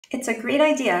It's a great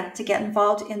idea to get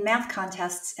involved in math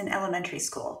contests in elementary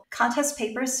school. Contest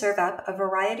papers serve up a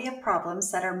variety of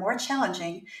problems that are more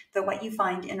challenging than what you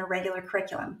find in a regular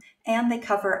curriculum, and they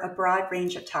cover a broad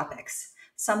range of topics.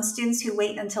 Some students who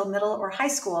wait until middle or high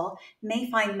school may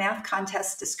find math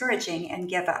contests discouraging and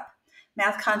give up.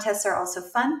 Math contests are also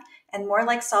fun and more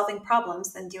like solving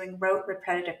problems than doing rote,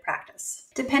 repetitive practice.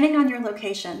 Depending on your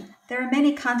location, there are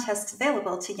many contests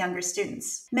available to younger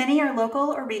students. Many are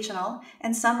local or regional,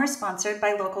 and some are sponsored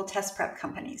by local test prep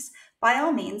companies. By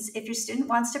all means, if your student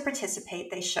wants to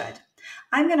participate, they should.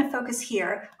 I'm going to focus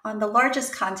here on the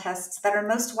largest contests that are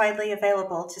most widely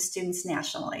available to students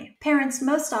nationally. Parents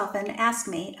most often ask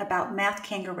me about Math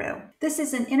Kangaroo. This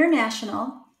is an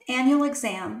international annual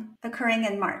exam occurring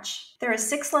in March. There are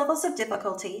 6 levels of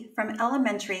difficulty from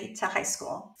elementary to high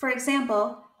school. For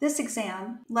example, this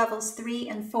exam, levels 3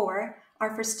 and 4,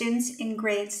 are for students in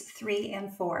grades 3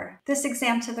 and 4. This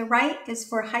exam to the right is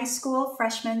for high school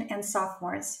freshmen and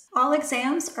sophomores. All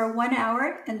exams are 1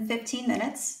 hour and 15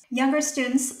 minutes. Younger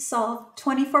students solve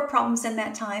 24 problems in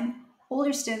that time.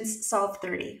 Older students solve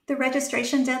 30. The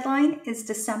registration deadline is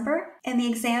December, and the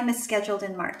exam is scheduled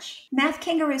in March. Math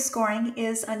Kangaroo scoring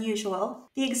is unusual.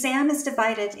 The exam is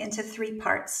divided into 3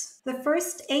 parts. The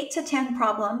first 8 to 10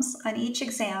 problems on each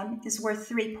exam is worth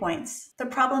 3 points. The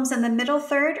problems in the middle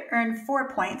third earn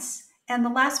 4 points, and the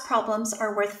last problems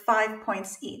are worth 5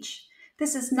 points each.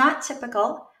 This is not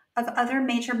typical of other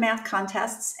major math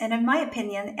contests, and in my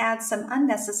opinion, adds some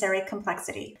unnecessary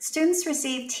complexity. Students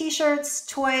receive t-shirts,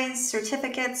 toys,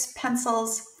 certificates,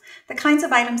 pencils, the kinds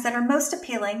of items that are most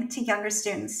appealing to younger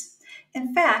students.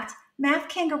 In fact, Math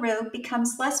Kangaroo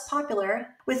becomes less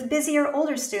popular with busier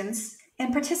older students,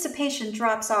 and participation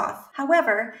drops off.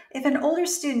 However, if an older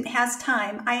student has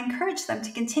time, I encourage them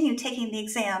to continue taking the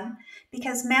exam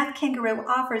because Math Kangaroo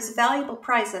offers valuable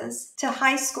prizes to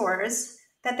high scorers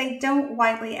that they don't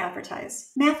widely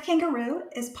advertise. Math Kangaroo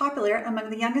is popular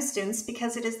among the youngest students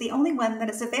because it is the only one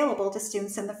that is available to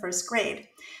students in the first grade.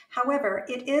 However,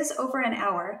 it is over an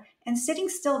hour, and sitting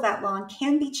still that long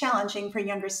can be challenging for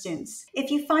younger students.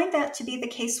 If you find that to be the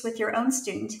case with your own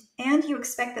student, and you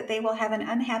expect that they will have an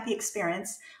unhappy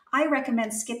experience, I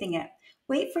recommend skipping it.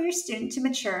 Wait for your student to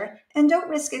mature, and don't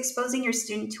risk exposing your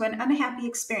student to an unhappy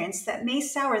experience that may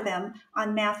sour them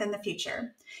on math in the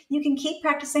future. You can keep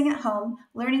practicing at home,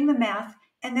 learning the math,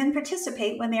 and then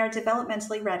participate when they are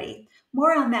developmentally ready.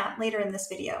 More on that later in this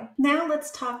video. Now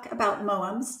let's talk about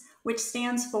MOEMS, which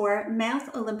stands for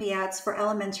Math Olympiads for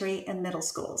Elementary and Middle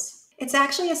Schools. It's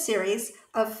actually a series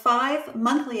of 5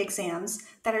 monthly exams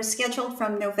that are scheduled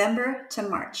from November to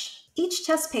March. Each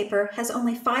test paper has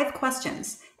only 5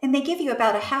 questions, and they give you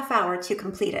about a half hour to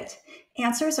complete it.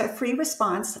 Answers are free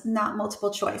response, not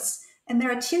multiple choice, and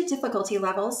there are 2 difficulty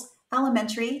levels,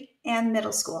 elementary and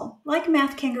middle school. Like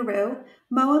Math Kangaroo,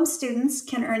 MOEMS students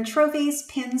can earn trophies,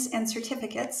 pins, and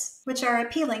certificates, which are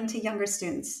appealing to younger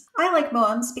students. I like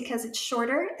MOEMS because it's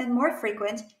shorter and more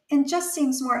frequent and just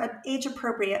seems more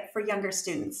age-appropriate for younger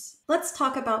students. Let's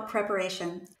talk about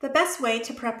preparation. The best way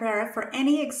to prepare for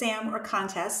any exam or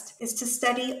contest is to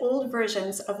study old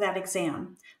versions of that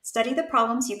exam. Study the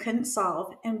problems you couldn't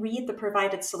solve and read the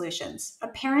provided solutions. A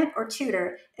parent or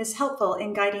tutor is helpful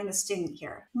in guiding the student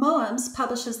here. MOEMS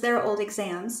publishes their old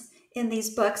exams in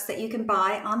these books that you can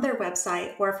buy on their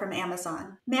website or from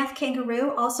Amazon. Math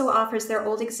Kangaroo also offers their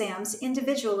old exams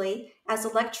individually as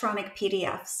electronic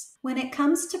PDFs. When it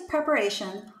comes to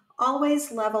preparation,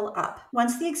 always level up.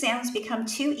 Once the exams become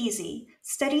too easy,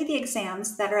 study the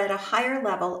exams that are at a higher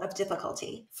level of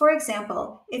difficulty. For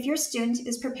example, if your student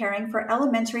is preparing for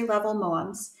elementary level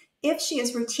MOEMS, if she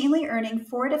is routinely earning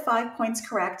 4 to 5 points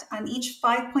correct on each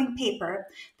 5-point paper,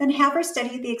 then have her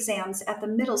study the exams at the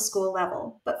middle school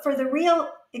level. But for the real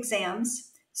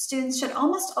exams, students should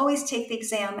almost always take the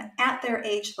exam at their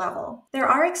age level. There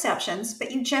are exceptions, but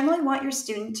you generally want your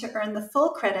student to earn the full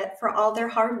credit for all their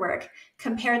hard work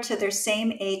compared to their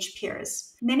same age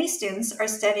peers. Many students are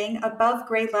studying above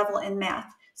grade level in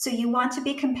math, so you want to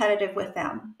be competitive with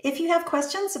them. If you have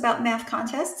questions about math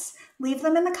contests, leave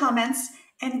them in the comments,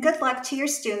 and good luck to your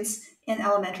students in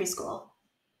elementary school.